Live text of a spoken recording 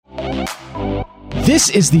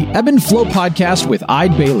This is the Ebb and Flow podcast with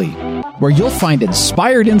Eide Bailly, where you'll find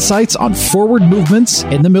inspired insights on forward movements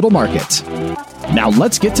in the middle market. Now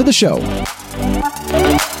let's get to the show.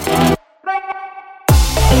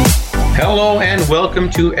 Hello and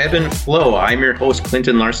welcome to Ebb and Flow. I'm your host,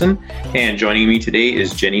 Clinton Larson, and joining me today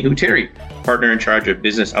is Jenny Huteri, partner in charge of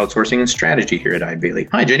business outsourcing and strategy here at Eide Bailly.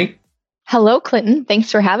 Hi, Jenny. Hello, Clinton.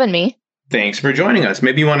 Thanks for having me. Thanks for joining us.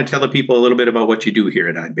 Maybe you want to tell the people a little bit about what you do here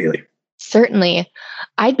at Eide Bailly. Certainly.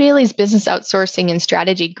 Eide Bailly's Business Outsourcing and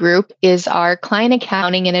Strategy Group is our client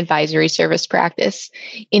accounting and advisory service practice.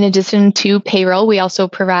 In addition to payroll, we also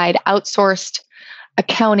provide outsourced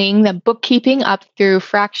accounting, the bookkeeping up through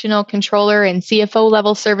fractional controller and CFO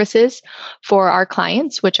level services for our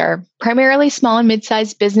clients, which are primarily small and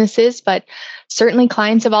mid-sized businesses, but certainly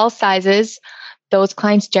clients of all sizes. Those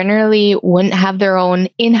clients generally wouldn't have their own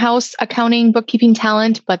in-house accounting, bookkeeping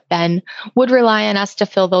talent, but then would rely on us to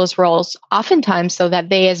fill those roles, oftentimes so that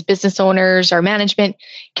they, as business owners or management,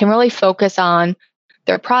 can really focus on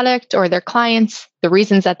their product or their clients, the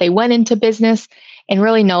reasons that they went into business, and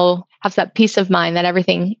really have that peace of mind that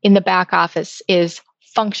everything in the back office is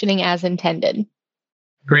functioning as intended.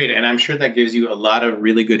 Great. And I'm sure that gives you a lot of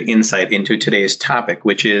really good insight into today's topic,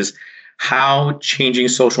 which is how changing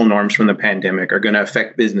social norms from the pandemic are going to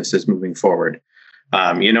affect businesses moving forward.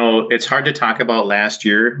 It's hard to talk about last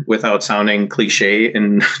year without sounding cliche,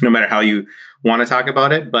 and no matter how you want to talk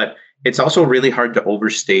about it, but it's also really hard to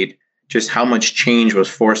overstate just how much change was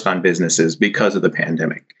forced on businesses because of the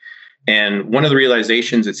pandemic. And one of the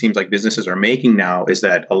realizations it seems like businesses are making now is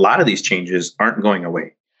that a lot of these changes aren't going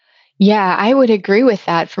away. Yeah, I would agree with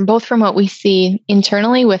that from what we see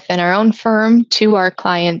internally within our own firm to our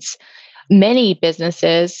clients. Many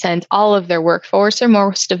businesses sent all of their workforce or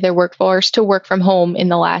most of their workforce to work from home in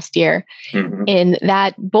the last year. Mm-hmm. And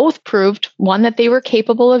that both proved, one, that they were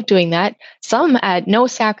capable of doing that, some at no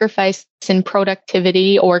sacrifice in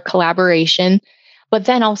productivity or collaboration, but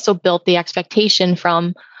then also built the expectation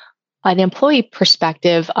from an employee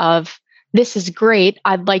perspective of, this is great,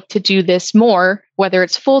 I'd like to do this more, whether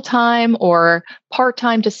it's full-time or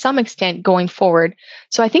part-time to some extent going forward.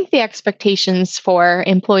 So I think the expectations for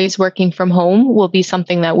employees working from home will be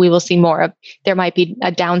something that we will see more of. There might be a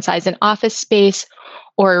downsize in office space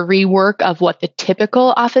or a rework of what the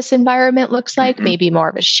typical office environment looks like, maybe more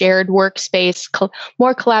of a shared workspace,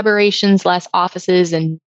 more collaborations, less offices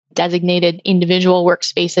and designated individual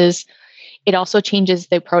workspaces. It also changes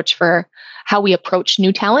the approach for how we approach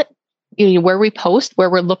new talent, where we post, where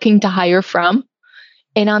we're looking to hire from.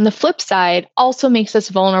 And on the flip side, also makes us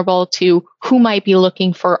vulnerable to who might be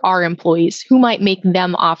looking for our employees, who might make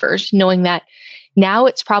them offers, knowing that now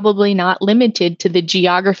it's probably not limited to the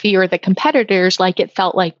geography or the competitors like it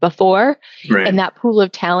felt like before. Right. And that pool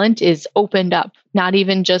of talent is opened up, not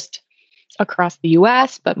even just across the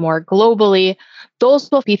US, but more globally.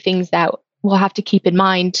 Those will be things that we'll have to keep in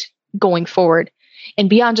mind going forward. And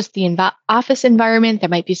beyond just the office environment, there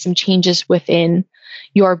might be some changes within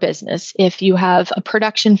your business. If you have a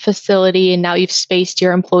production facility and now you've spaced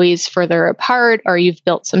your employees further apart, or you've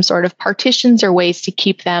built some sort of partitions or ways to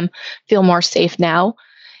keep them feel more safe now,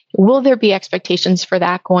 will there be expectations for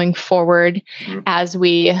that going forward as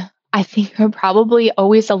I think, are probably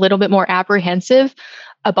always a little bit more apprehensive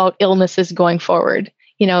about illnesses going forward?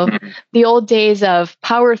 The old days of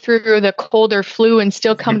power through the cold or flu and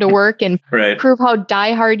still come to work and right. Prove how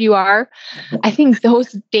diehard you are. I think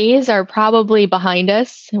those days are probably behind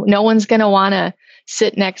us. No one's going to want to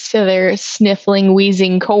sit next to their sniffling,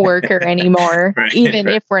 wheezing coworker anymore, right, even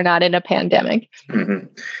if we're not in a pandemic. Mm-hmm.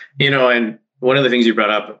 And one of the things you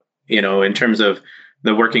brought up, in terms of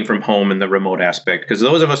the working from home and the remote aspect, because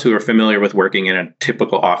those of us who are familiar with working in a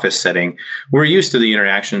typical office setting, we're used to the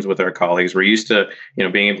interactions with our colleagues. We're used to,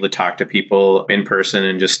 being able to talk to people in person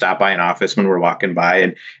and just stop by an office when we're walking by.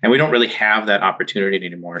 And we don't really have that opportunity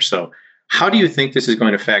anymore. So how do you think this is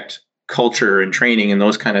going to affect culture and training and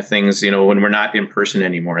those kind of things, when we're not in person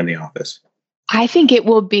anymore in the office? I think it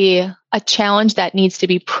will be a challenge that needs to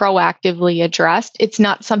be proactively addressed. It's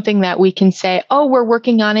not something that we can say, oh, we're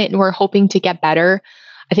working on it and we're hoping to get better.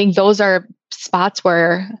 I think those are spots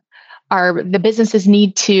where the businesses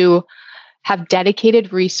need to have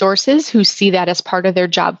dedicated resources who see that as part of their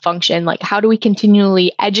job function. Like, how do we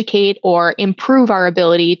continually educate or improve our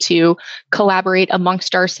ability to collaborate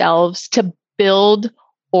amongst ourselves to build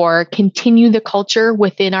or continue the culture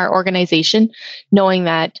within our organization, knowing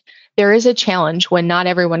that there is a challenge when not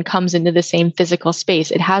everyone comes into the same physical space.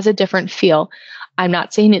 It has a different feel. I'm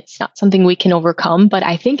not saying it's not something we can overcome, but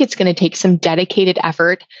I think it's going to take some dedicated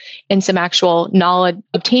effort and some actual knowledge,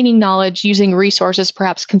 obtaining knowledge, using resources,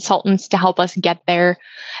 perhaps consultants to help us get there.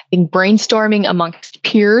 I think brainstorming amongst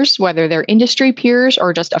peers, whether they're industry peers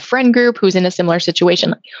or just a friend group who's in a similar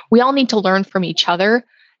situation. We all need to learn from each other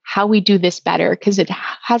how we do this better, because it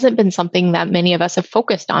hasn't been something that many of us have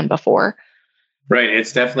focused on before. Right.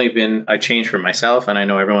 It's definitely been a change for myself. And I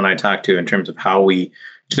know everyone I talk to in terms of how we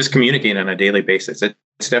just communicate on a daily basis.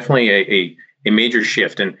 It's definitely a major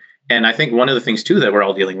shift. And I think one of the things too that we're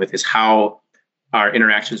all dealing with is how our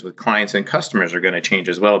interactions with clients and customers are going to change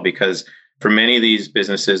as well, because for many of these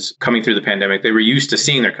businesses coming through the pandemic, they were used to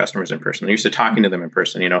seeing their customers in person. They're used to talking to them in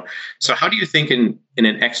person, So how do you think in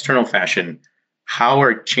an external fashion, how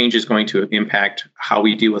are changes going to impact how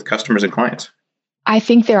we deal with customers and clients? I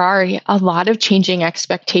think there are a lot of changing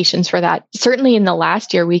expectations for that. Certainly in the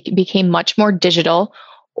last year, we became much more digital,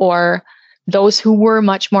 or those who were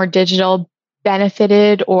much more digital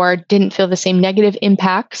benefited or didn't feel the same negative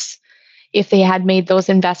impacts if they had made those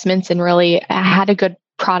investments and really had a good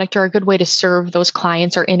product or a good way to serve those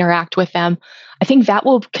clients or interact with them. I think that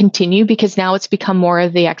will continue because now it's become more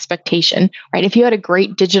of the expectation, right? If you had a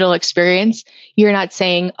great digital experience, you're not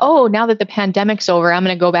saying, oh, now that the pandemic's over, I'm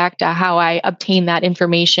going to go back to how I obtain that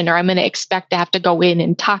information, or I'm going to expect to have to go in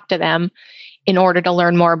and talk to them in order to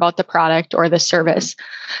learn more about the product or the service.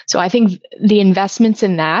 So I think the investments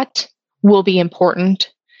in that will be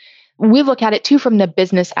important. We look at it too from the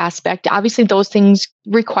business aspect. Obviously, those things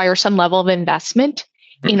require some level of investment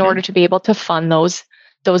in order to be able to fund those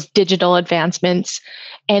digital advancements.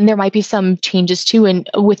 And there might be some changes too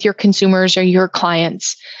with your consumers or your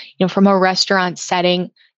clients. From a restaurant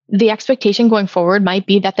setting, the expectation going forward might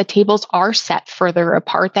be that the tables are set further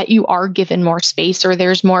apart, that you are given more space, or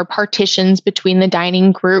there's more partitions between the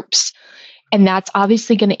dining groups. And that's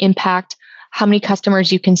obviously going to impact how many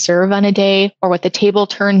customers you can serve on a day or what the table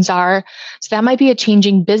turns are. So that might be a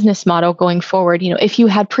changing business model going forward. If you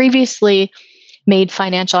had previously made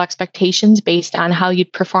financial expectations based on how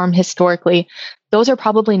you'd perform historically, those are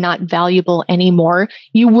probably not valuable anymore.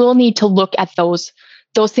 You will need to look at those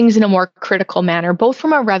things in a more critical manner, both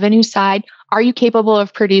from a revenue side. Are you capable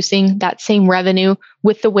of producing that same revenue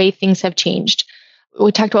with the way things have changed?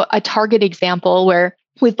 We talked about a Target example where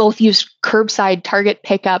we've both used curbside Target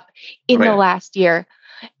pickup in the last year.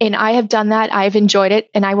 And I have done that. I've enjoyed it.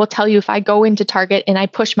 And I will tell you, if I go into Target and I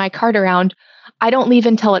push my cart around, I don't leave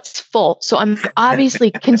until it's full. So I'm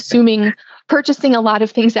obviously purchasing a lot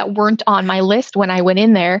of things that weren't on my list when I went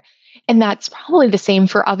in there. And that's probably the same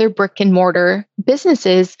for other brick and mortar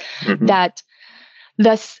businesses, that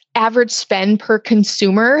the average spend per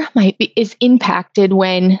consumer is impacted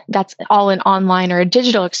when that's all an online or a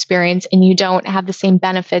digital experience, and you don't have the same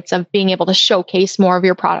benefits of being able to showcase more of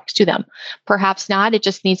your products to them. Perhaps not. It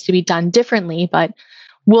just needs to be done differently. But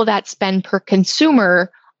will that spend per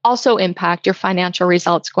consumer also impact your financial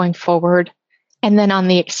results going forward? And then on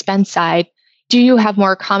the expense side, do you have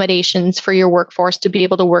more accommodations for your workforce to be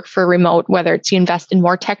able to work for remote, whether it's you invest in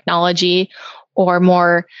more technology or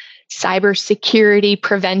more cybersecurity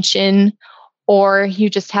prevention, or you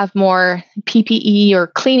just have more PPE or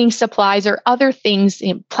cleaning supplies or other things,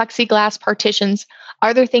 plexiglass partitions,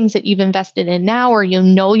 other things that you've invested in now or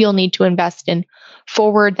you'll need to invest in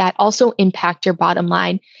forward that also impact your bottom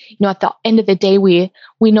line. At the end of the day, we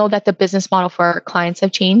know that the business model for our clients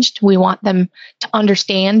have changed. We want them to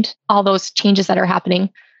understand all those changes that are happening.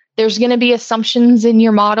 There's going to be assumptions in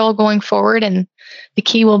your model going forward, and the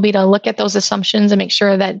key will be to look at those assumptions and make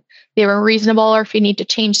sure that they were reasonable, or if you need to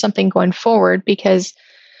change something going forward, because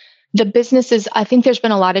the businesses, I think there's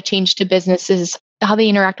been a lot of change to businesses, how they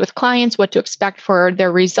interact with clients, what to expect for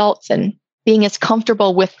their results, and being as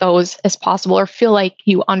comfortable with those as possible or feel like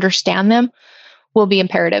you understand them will be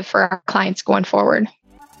imperative for our clients going forward.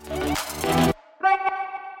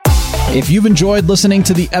 If you've enjoyed listening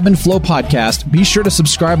to the Ebb and Flow podcast, be sure to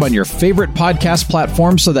subscribe on your favorite podcast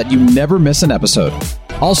platform so that you never miss an episode.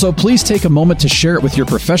 Also, please take a moment to share it with your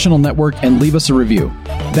professional network and leave us a review.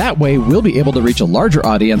 That way, we'll be able to reach a larger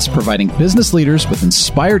audience, providing business leaders with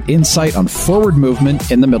inspired insight on forward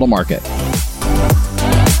movement in the middle market.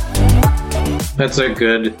 That's a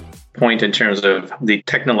good point in terms of the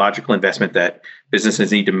technological investment that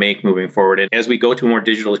businesses need to make moving forward. And as we go to a more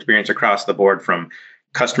digital experience across the board, from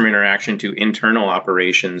customer interaction to internal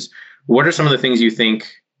operations, what are some of the things you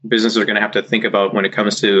think businesses are going to have to think about when it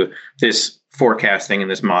comes to this forecasting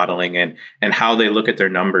and this modeling, and how they look at their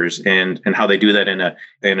numbers and how they do that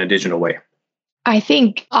in a digital way? I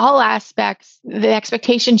think all aspects, the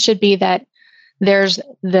expectation should be that There's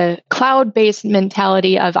the cloud-based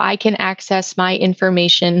mentality of I can access my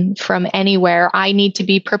information from anywhere. I need to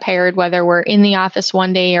be prepared, whether we're in the office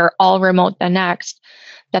one day or all remote the next,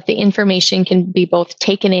 that the information can be both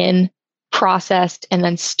taken in, processed, and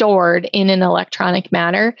then stored in an electronic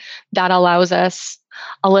manner. That allows us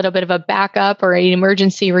a little bit of a backup or an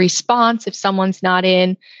emergency response if someone's not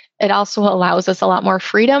in. It also allows us a lot more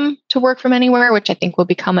freedom to work from anywhere, which I think will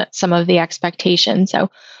become some of the expectation.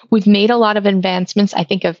 So we've made a lot of advancements. I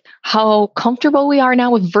think of how comfortable we are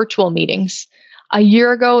now with virtual meetings. A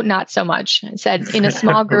year ago, not so much. I said in a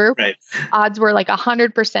small group, Right. odds were like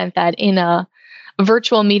 100% that in a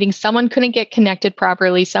virtual meeting, someone couldn't get connected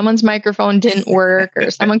properly, someone's microphone didn't work,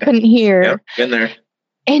 or someone couldn't hear. Yep, been there.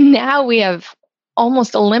 And now we have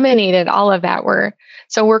almost eliminated all of that.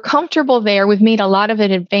 So we're comfortable there. We've made a lot of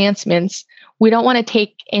advancements. We don't want to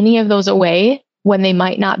take any of those away when they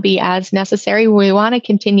might not be as necessary. We want to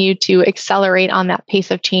continue to accelerate on that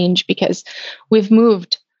pace of change because we've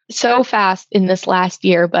moved so fast in this last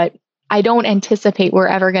year, but I don't anticipate we're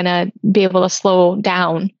ever going to be able to slow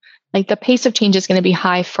down. Like the pace of change is going to be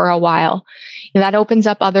high for a while. And that opens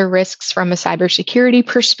up other risks from a cybersecurity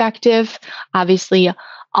perspective. Obviously,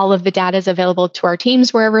 all of the data is available to our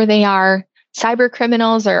teams wherever they are. Cyber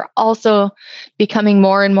criminals are also becoming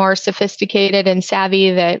more and more sophisticated and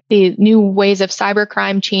savvy. That the new ways of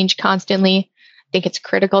cybercrime change constantly. I think it's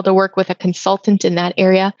critical to work with a consultant in that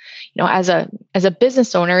area. You know, as a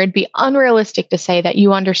business owner, it'd be unrealistic to say that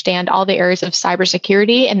you understand all the areas of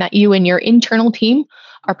cybersecurity and that you and your internal team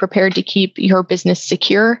are prepared to keep your business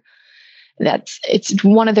secure. It's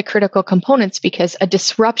one of the critical components because a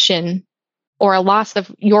disruption or a loss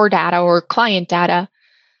of your data or client data,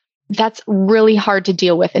 that's really hard to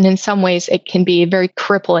deal with. And in some ways, it can be very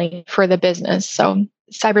crippling for the business. So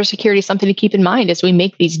cybersecurity is something to keep in mind as we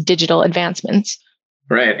make these digital advancements.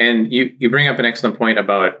 Right. And you bring up an excellent point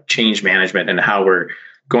about change management and how we're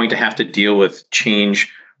going to have to deal with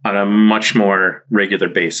change on a much more regular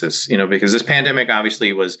basis, because this pandemic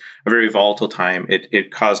obviously was a very volatile time.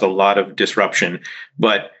 It caused a lot of disruption,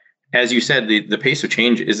 but as you said, the pace of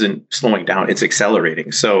change isn't slowing down, it's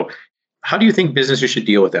accelerating. So how do you think businesses should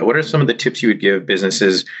deal with that? What are some of the tips you would give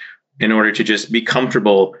businesses in order to just be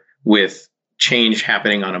comfortable with change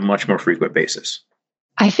happening on a much more frequent basis?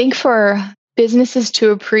 I think for businesses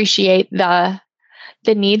to appreciate the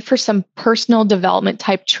need for some personal development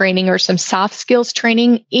type training or some soft skills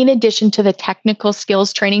training, in addition to the technical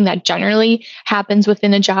skills training that generally happens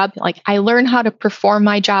within a job. Like I learn how to perform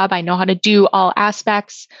my job. I know how to do all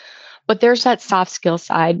aspects, but there's that soft skill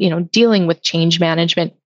side, dealing with change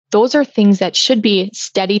management. Those are things that should be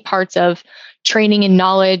steady parts of training and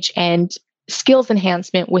knowledge and skills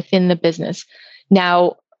enhancement within the business.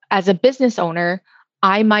 Now, as a business owner,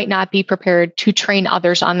 I might not be prepared to train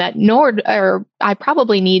others on that, or I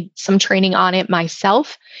probably need some training on it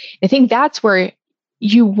myself. I think that's where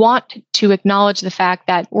you want to acknowledge the fact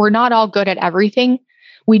that we're not all good at everything.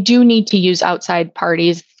 We do need to use outside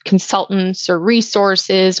parties, consultants or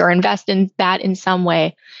resources, or invest in that in some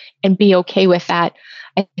way and be okay with that.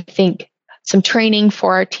 I think some training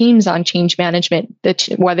for our teams on change management,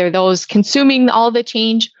 whether those consuming all the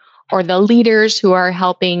change or the leaders who are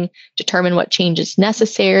helping determine what change is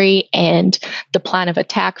necessary and the plan of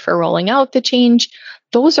attack for rolling out the change,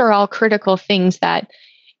 those are all critical things that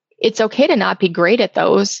it's okay to not be great at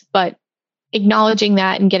those, but acknowledging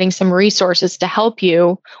that and getting some resources to help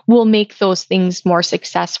you will make those things more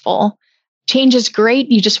successful. Change is great.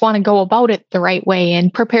 You just want to go about it the right way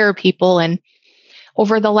and prepare people. And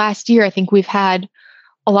over the last year, I think we've had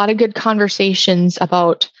a lot of good conversations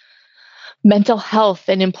about mental health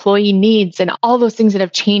and employee needs and all those things that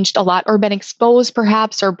have changed a lot or been exposed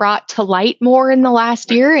perhaps or brought to light more in the last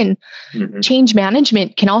year. And change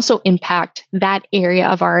management can also impact that area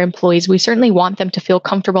of our employees. We certainly want them to feel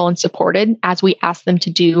comfortable and supported as we ask them to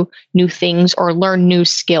do new things or learn new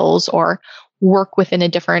skills or work within a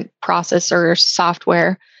different process or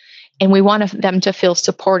software. And we want them to feel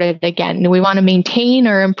supported again. We want to maintain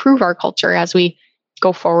or improve our culture as we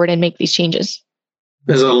go forward and make these changes.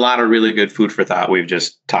 There's a lot of really good food for thought we've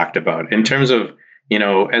just talked about in terms of,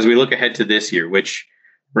 as we look ahead to this year, which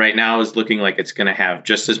right now is looking like it's going to have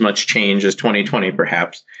just as much change as 2020,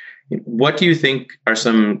 perhaps. What do you think are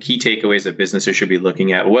some key takeaways that businesses should be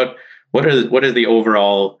looking at? What are the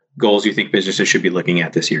overall goals you think businesses should be looking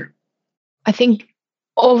at this year? I think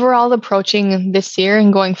overall approaching this year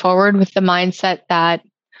and going forward with the mindset that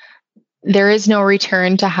there is no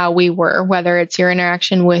return to how we were, whether it's your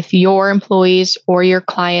interaction with your employees or your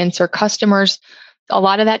clients or customers. A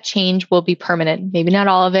lot of that change will be permanent. Maybe not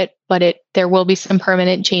all of it, but there will be some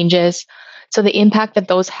permanent changes. So the impact that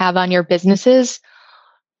those have on your businesses,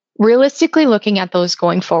 realistically looking at those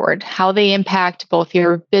going forward, how they impact both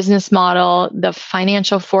your business model, the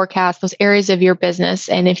financial forecast, those areas of your business.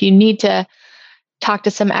 And if you need to talk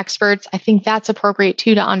to some experts, I think that's appropriate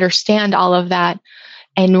too, to understand all of that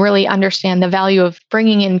and really understand the value of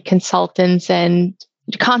bringing in consultants and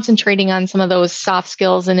concentrating on some of those soft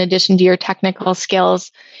skills in addition to your technical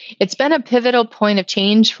skills. It's been a pivotal point of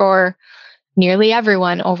change for nearly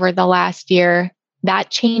everyone over the last year. That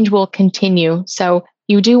change will continue. So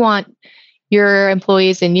you do want your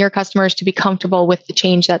employees and your customers to be comfortable with the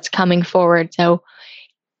change that's coming forward. So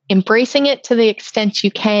embracing it to the extent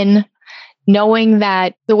you can, knowing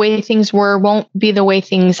that the way things were won't be the way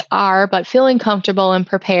things are, but feeling comfortable and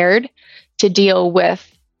prepared to deal with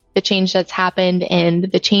the change that's happened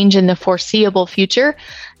and the change in the foreseeable future,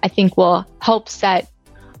 I think will help set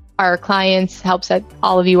our clients, help set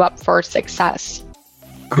all of you up for success.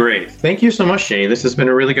 Great. Thank you so much, Jenny. This has been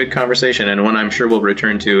a really good conversation and one I'm sure we'll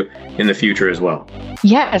return to in the future as well.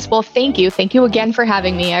 Yes. Well, thank you. Thank you again for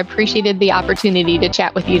having me. I appreciated the opportunity to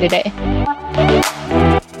chat with you today.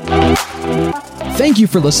 Thank you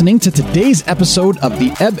for listening to today's episode of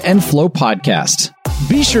the Ebb and Flow podcast.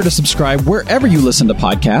 Be sure to subscribe wherever you listen to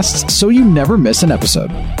podcasts so you never miss an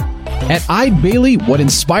episode. At Eide Bailly, what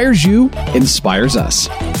inspires you inspires us.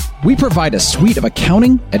 We provide a suite of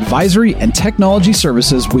accounting, advisory, and technology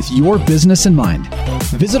services with your business in mind.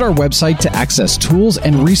 Visit our website to access tools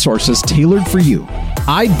and resources tailored for you.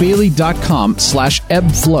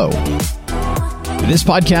 eidebailly.com/ebbflow. This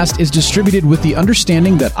podcast is distributed with the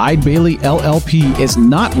understanding that Eide Bailly LLP is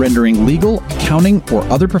not rendering legal, accounting, or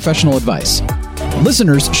other professional advice.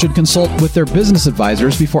 Listeners should consult with their business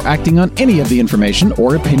advisors before acting on any of the information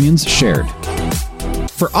or opinions shared.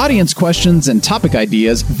 For audience questions and topic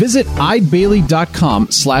ideas, visit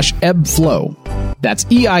eidebailly.com/ebbflow. That's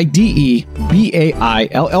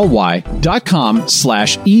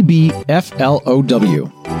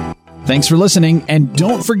eidebailly.com/ebbflow. Thanks for listening, and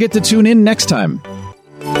don't forget to tune in next time.